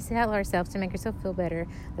 despite what we tell ourselves to make ourselves feel better,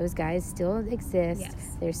 those guys still exist.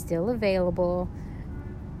 Yes. They're still available.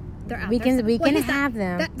 They're out We there. can have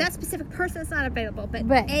them. That specific person is not available, but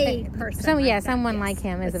a person. Someone like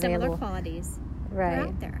him is with available. Similar qualities. Right. They're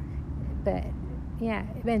out there. But yeah,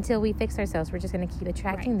 until we fix ourselves, we're just going to keep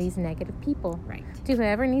attracting these negative people. Right. To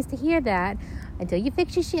whoever needs to hear that, until you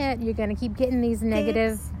fix your shit, you're going to keep getting these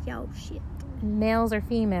negative shit. Males or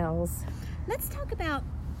females. Let's talk about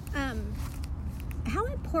how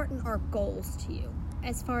important are goals to you,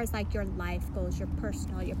 as far as, like, your life goals, your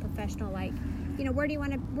personal, your professional. Like, where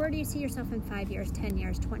do you see yourself in 5 years, 10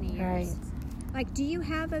 years, 20 years? Right. Like, do you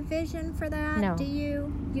have a vision for that? No. Do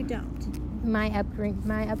you? You don't. My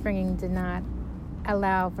upbringing did not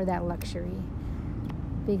allow for that luxury,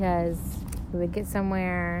 because we would get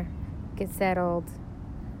somewhere, get settled,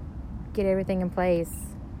 get everything in place,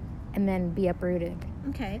 and then be uprooted.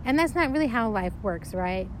 Okay. And that's not really how life works,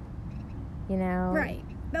 right? Right.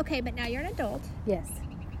 Okay, but now you're an adult. Yes.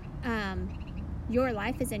 Your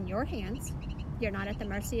life is in your hands. You're not at the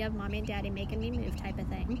mercy of mommy and daddy making me move type of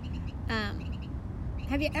thing.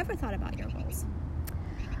 Have you ever thought about your goals?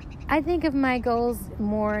 I think of my goals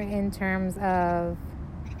more in terms of,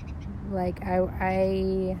 like,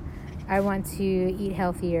 I want to eat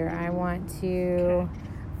healthier. I want to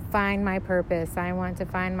find my purpose. I want to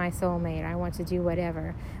find my soulmate. I want to do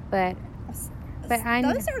whatever. But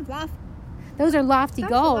those are lofty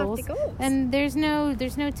goals. And there's no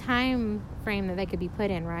time frame that they could be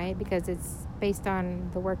put in, right? Because it's based on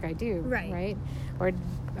the work I do, right? Or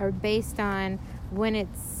based on when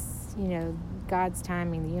it's, God's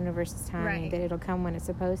timing, the universe's timing, that it'll come when it's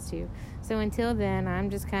supposed to. So until then, I'm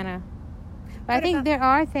just kind of... But I think there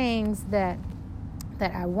are things that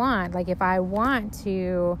I want. Like, if I want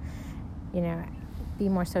to, be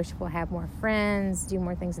more sociable, have more friends, do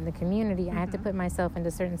more things in the community, I have to put myself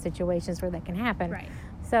into certain situations where that can happen. Right.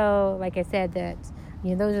 So, like I said, that,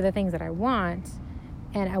 those are the things that I want.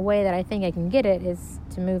 And a way that I think I can get it is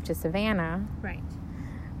to move to Savannah. Right.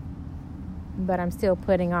 But I'm still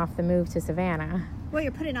putting off the move to Savannah. Well,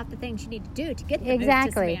 you're putting off the things you need to do to get the move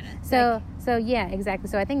to Savannah. So yeah, exactly.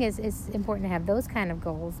 So I think it's important to have those kind of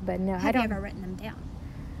goals. But no, I don't. Have you ever written them down?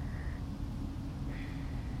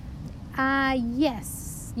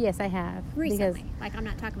 Yes, I have. Recently? Like, I'm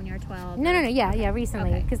not talking when you were 12? No. Yeah,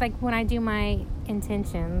 recently. Because, like, when I do my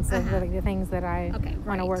intentions of the things that I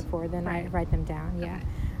want to work for, then I write them down, yeah. Okay.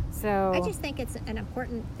 So I just think it's an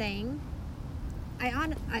important thing.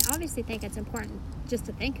 I obviously think it's important just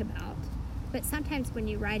to think about, but sometimes when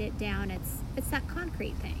you write it down, it's that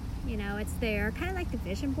concrete thing. It's there, kind of like the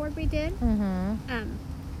vision board we did. Mm-hmm.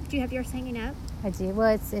 Do you have yours hanging up? I do.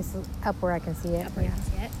 Well, it's up where I can see it. Up where you can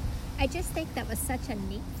see it. I just think that was such a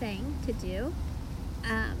neat thing to do,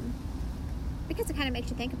 because it kind of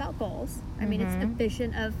makes you think about goals. I mean, it's a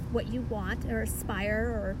vision of what you want or aspire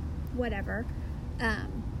or whatever.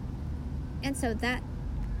 And so that,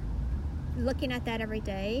 looking at that every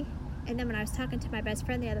day, and then when I was talking to my best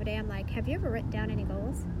friend the other day, I'm like, have you ever written down any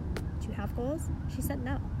goals? Do you have goals? She said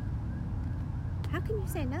no. How can you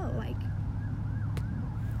say no? Like,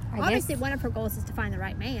 obviously one of her goals is to find the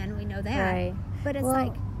right man. We know that. Right. But it's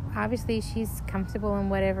obviously she's comfortable in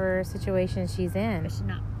whatever situation she's in. But she's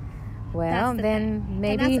not. Well, then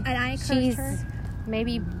maybe and I encouraged her.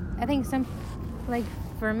 Maybe, I think like,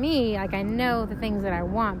 for me, like, I know the things that I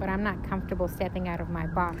want, but I'm not comfortable stepping out of my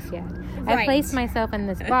box yet. Right. I placed myself in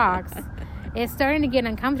this box. It's starting to get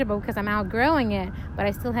uncomfortable because I'm outgrowing it, but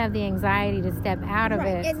I still have the anxiety to step out of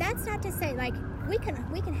it. And that's not to say, like, we can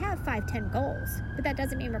have 5-10 goals, but that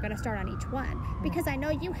doesn't mean we're going to start on each one, because I know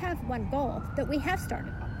you have one goal that we have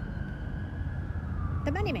started on.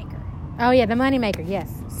 The moneymaker. Oh, yeah, the moneymaker,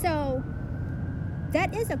 yes. So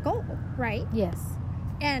that is a goal, right? Yes.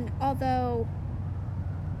 And although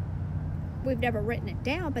we've never written it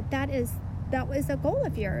down, but that was a goal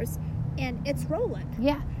of yours, and it's rolling.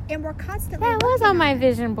 Yeah. And we're constantly That was working on my it.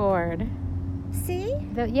 vision board. See?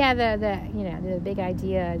 The big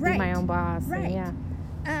idea, be my own boss. Right. Yeah.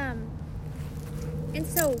 And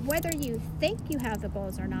so whether you think you have the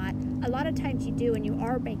goals or not, a lot of times you do and you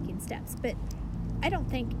are making steps. But I don't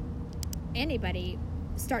think anybody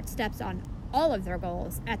starts steps on all of their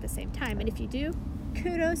goals at the same time. And if you do,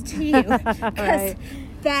 kudos to you. Because Right.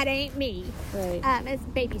 that ain't me. Right. It's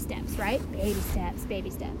baby steps, right? Baby steps.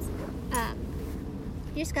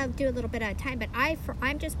 You just got to do a little bit at a time. But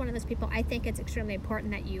I'm just one of those people, I think it's extremely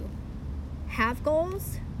important that you have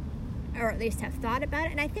goals, or at least have thought about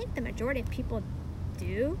it. And I think the majority of people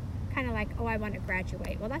do, kind of like, oh, I want to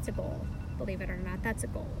graduate. Well, that's a goal. Believe it or not, that's a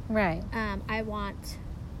goal. Right. I want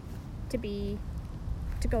to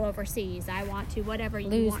go overseas. I want to whatever you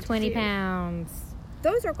Lose want 20 to do. pounds.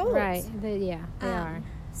 Those are goals. Right. They are.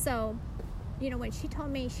 So, when she told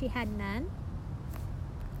me she had none,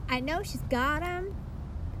 I know she's got them.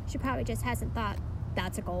 She probably just hasn't thought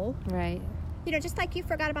that's a goal. Right. Just like you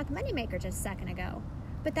forgot about the moneymaker just a second ago.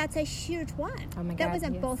 But that's a huge one. Oh my God, that was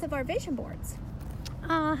in yes. both of our vision boards.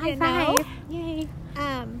 Oh, high You know? five. Yay.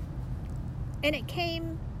 And it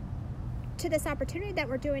came to this opportunity that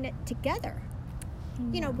we're doing it together.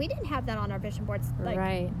 We didn't have that on our vision boards. Like,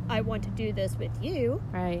 Right. I want to do this with you.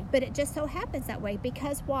 Right. But it just so happens that way.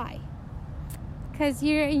 Because why? Because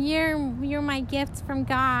you're my gift from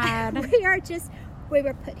God. We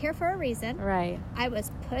were put here for a reason. Right. I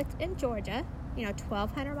was put in Georgia,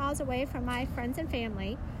 1,200 miles away from my friends and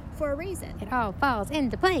family for a reason. It all falls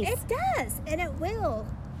into place. It does, and it will.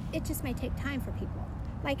 It just may take time for people.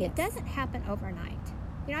 Like, Yes. It doesn't happen overnight.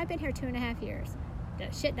 I've been here 2.5 years.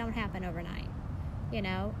 Shit don't happen overnight,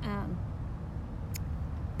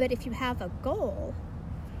 But if you have a goal,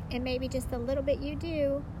 and maybe just a little bit you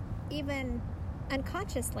do, even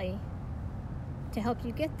unconsciously, to help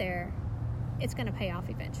you get there, it's going to pay off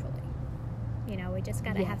eventually. We just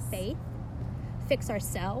got to have faith, fix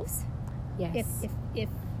ourselves. Yes. If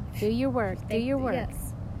do your work. Do your work.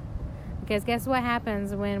 Yes. Because guess what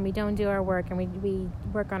happens when we don't do our work and we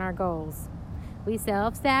work on our goals? We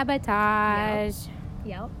self-sabotage.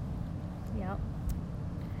 Yep.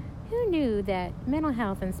 Who knew that mental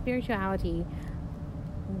health and spirituality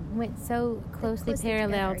went so closely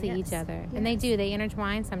parallel together, to each yes. other? And they Yes. do. They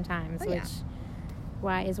intertwine sometimes, Oh, yeah.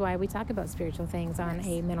 which is why we talk about spiritual things on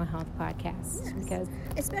a mental health podcast. Yes. Because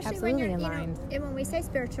Especially absolutely when you're, aligned. And when we say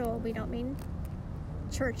spiritual, we don't mean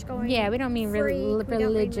church going. Yeah, we don't mean freak, religious. We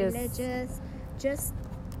don't mean religious. Just,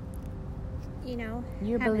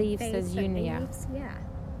 your having beliefs faith, as you know. Yeah.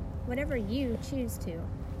 Whatever you choose to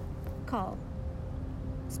call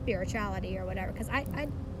spirituality or whatever. Because I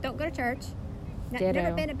don't go to church. Ditto.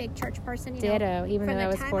 Never been a big church person. Ditto, even from though I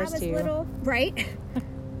was the time forced I was to. little, right?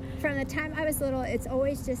 From the time I was little, it's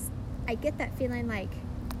always just, I get that feeling like,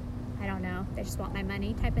 I don't know, they just want my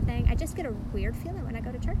money type of thing. I just get a weird feeling when I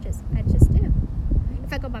go to churches. I just do.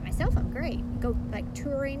 If I go by myself, I'm great. Go like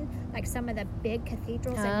touring, like some of the big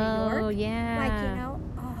cathedrals in New York. Oh, yeah.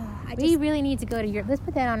 Like, We really need to go to Europe. Let's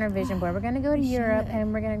put that on our vision board. We're going to go to Europe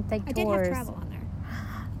and we're going to take I tours. did have travel on there.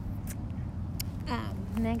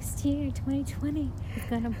 Next year, 2020, is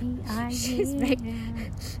going to be our She's year.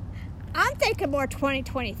 I'm thinking more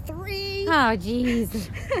 2023. Oh, jeez.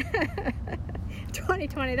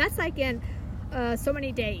 2020. That's like in so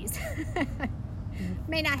many days.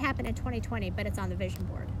 May not happen in 2020, but it's on the vision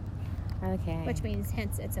board. Okay. Which means,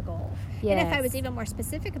 hence, it's a goal. Yes. And if I was even more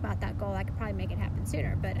specific about that goal, I could probably make it happen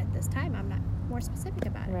sooner. But at this time, I'm not more specific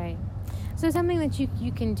about it. Right. So something that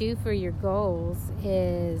you can do for your goals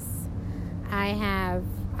is I have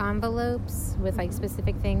envelopes with like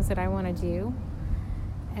specific things that I want to do.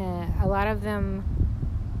 A lot of them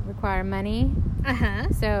require money. Uh-huh.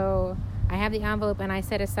 So I have the envelope and I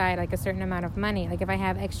set aside like a certain amount of money. Like if I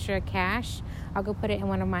have extra cash, I'll go put it in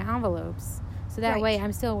one of my envelopes. So that Right. way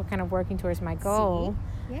I'm still kind of working towards my goal.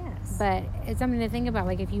 See? Yes. But it's something to think about.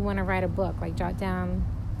 Like if you want to write a book, like jot down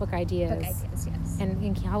book ideas. Book ideas, yes.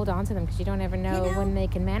 And hold on to them because you don't ever know, when they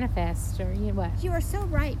can manifest or what. You are so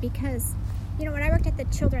right because, when I worked at the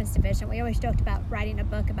children's division, we always joked about writing a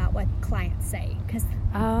book about what clients say. Because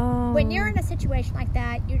when you're in a situation like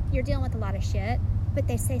that, you're dealing with a lot of shit, but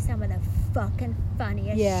they say some of the fucking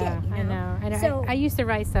funniest shit. I know. And So, I used to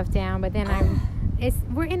write stuff down, but then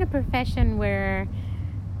we're in a profession where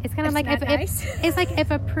it's kind of like it's like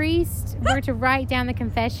if a priest were to write down the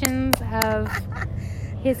confessions of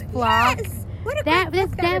his flock. Yes! What a great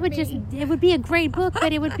book that would just be. it would be a great book,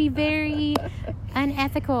 but it would be very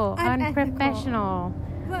unethical, unprofessional.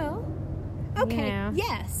 Well, okay, You know.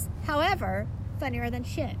 yes. However, funnier than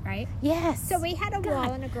shit, right? Yes. So we had a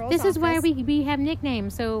wall in a girl's This office. is why we have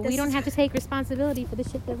nicknames, so we don't have to take responsibility for the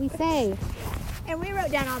shit that we say. And we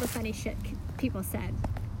wrote down all the funny shit people said.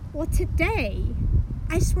 Well, today,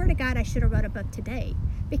 I swear to God, I should have wrote a book today.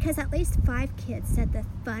 Because at least 5 kids said the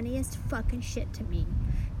funniest fucking shit to me.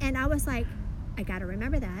 And I was like, I got to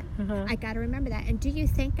remember that. I got to remember that. And do you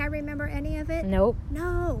think I remember any of it? Nope.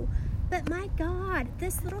 No. But my God,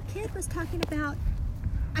 this little kid was talking about,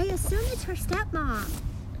 I assume it's her stepmom.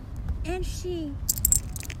 And she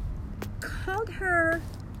called her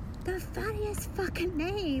the funniest fucking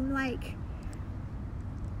name. Like,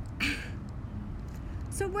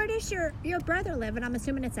 so where does your brother live? And I'm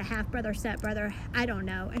assuming it's a half-brother, step-brother. I don't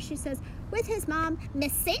know. And she says, with his mom,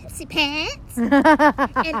 Miss Fancy Pants.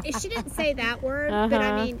 And she didn't say that word, but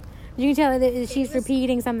I mean, you can tell that she's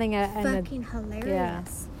repeating something. Fucking hilarious. Yeah.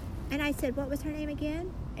 And I said, what was her name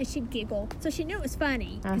again? And she'd giggle. So she knew it was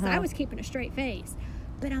funny because I was keeping a straight face.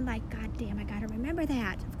 But I'm like, God damn, I got to remember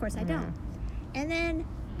that. Of course I don't. And then,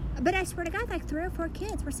 but I swear to God, like 3 or 4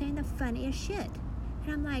 kids were saying the funniest shit.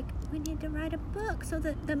 And I'm like, we need to write a book. So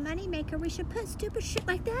the money maker, we should put stupid shit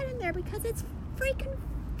like that in there because it's freaking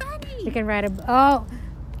funny. You can write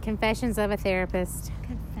Confessions of a Therapist.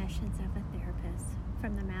 Confessions of a Therapist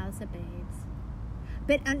from the mouths of babes.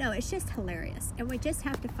 But no, it's just hilarious. And we just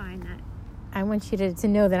have to find that. I want you to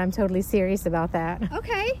know that I'm totally serious about that.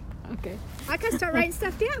 Okay. I can start writing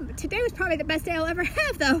stuff down. But today was probably the best day I'll ever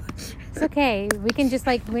have, though. It's okay. We can just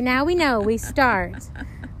now we know. We start.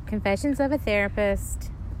 Confessions of a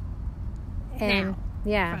Therapist. And now.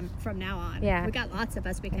 Yeah. From now on. Yeah. We got lots of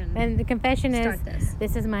us we can. And the confession start is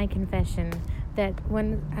this is my confession. That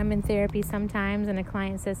when I'm in therapy sometimes and a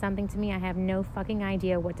client says something to me, I have no fucking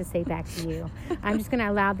idea what to say back to you. I'm just going to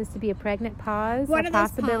allow this to be a pregnant pause, a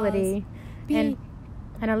possibility. And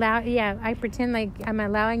I pretend like I'm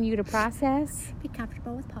allowing you to process. Be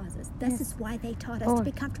comfortable with pauses. This is why they taught us to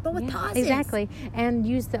be comfortable with pauses. Exactly. And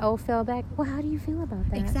use the old fallback. Well, how do you feel about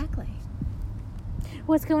that? Exactly.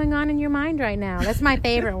 What's going on in your mind right now? That's my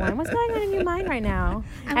favorite one. What's going on in your mind right now?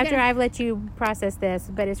 I've let you process this,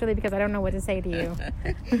 but it's really because I don't know what to say to you.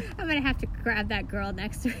 I'm going to have to grab that girl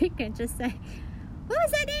next week and just say, what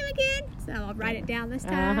was that name again? So I'll write it down this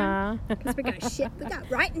time. Because we got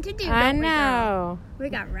writing to do. I know. We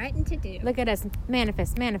got writing to do. Look at us.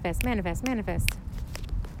 Manifest.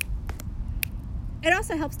 It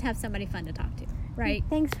also helps to have somebody fun to talk to. Right.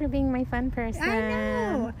 Thanks for being my fun person. I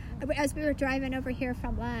know. As we were driving over here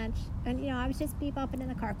from lunch, and, I was just bebopping in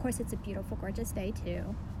the car. Of course, it's a beautiful, gorgeous day,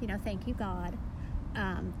 too. Thank you, God.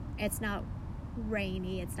 It's not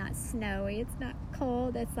rainy. It's not snowy. It's not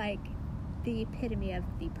cold. It's like the epitome of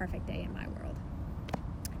the perfect day in my world.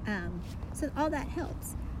 So all that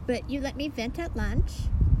helps. But you let me vent at lunch,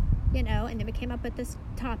 and then we came up with this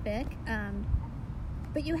topic.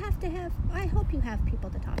 But you have to I hope you have people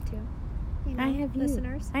to talk to. I have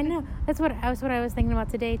listeners. I know. That's what I was thinking about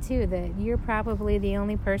today too. That you're probably the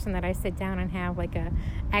only person that I sit down and have like a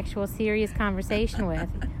actual serious conversation with.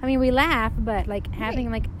 I mean, we laugh, but like having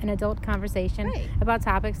like an adult conversation about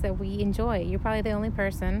topics that we enjoy. You're probably the only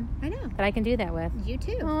person I know that I can do that with. You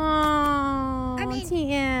too. Oh, I mean,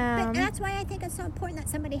 TM. But that's why I think it's so important that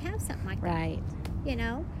somebody have something like that. Right.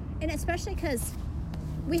 And especially because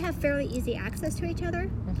we have fairly easy access to each other.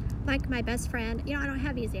 Like my best friend, I don't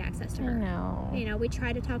have easy access to her. I know. We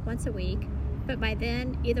try to talk once a week, but by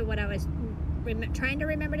then, either what I was trying to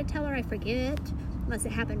remember to tell her, I forget, unless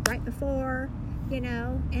it happened right before,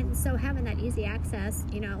 And so having that easy access,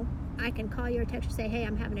 I can call you or text you, say, hey,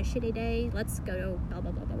 I'm having a shitty day. Let's go blah,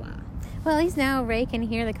 blah, blah, blah, blah. Well, at least now Ray can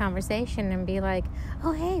hear the conversation and be like,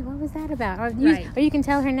 oh, hey, what was that about? Or you can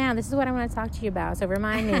tell her now, this is what I want to talk to you about. So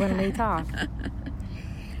remind me when we talk.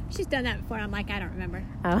 She's done that before. I'm like, I don't remember.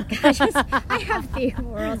 Oh. I have the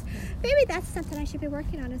worlds. Maybe that's something I should be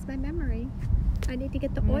working on is my memory. I need to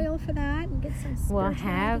get the oil for that and get some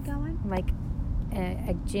spirituality going. Like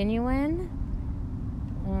a genuine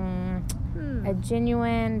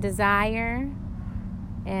desire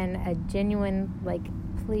and a genuine like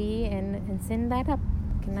plea and send that up.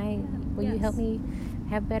 Will you help me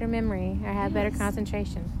have better memory or have better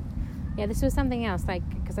concentration? Yeah, this was something else, like,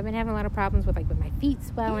 because I've been having a lot of problems with my feet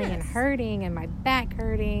swelling and hurting and my back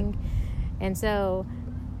hurting. And so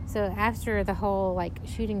after the whole,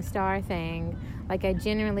 shooting star thing, I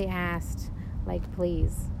genuinely asked,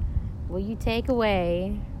 please, will you take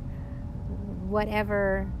away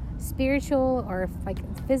whatever spiritual or,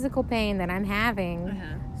 physical pain that I'm having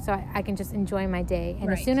so I can just enjoy my day?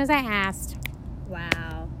 And as soon as I asked...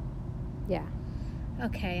 Wow. Yeah.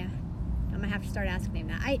 Okay. I'm going to have to start asking him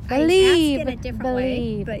that. I asked in a different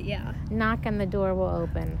way, but yeah. Knock and the door will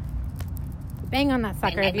open. Bang on that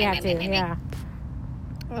sucker if you have to. Yeah.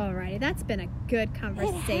 Alrighty, that's been a good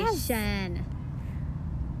conversation.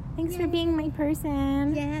 Thanks for being my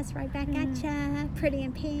person. Yes, right back at ya. Pretty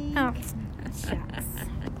and pink. Oh, shucks.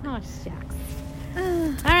 Oh, shucks.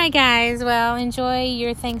 All right, guys. Well, enjoy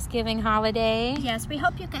your Thanksgiving holiday. Yes, we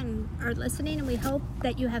hope you are listening, and we hope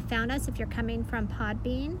that you have found us if you're coming from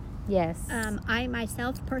Podbean. Yes. I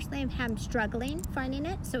myself personally am struggling finding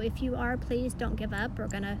it. So if you are, please don't give up. We're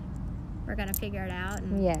gonna figure it out.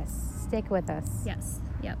 And yes. Stick with us. Yes.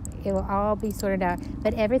 Yep. It will all be sorted out.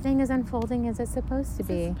 But everything is unfolding as it's supposed to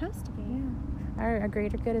be. It's supposed to be. Yeah. Our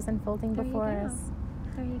greater good is unfolding before us.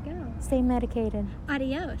 There you go. Stay medicated.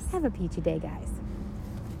 Adios. Have a peachy day, guys.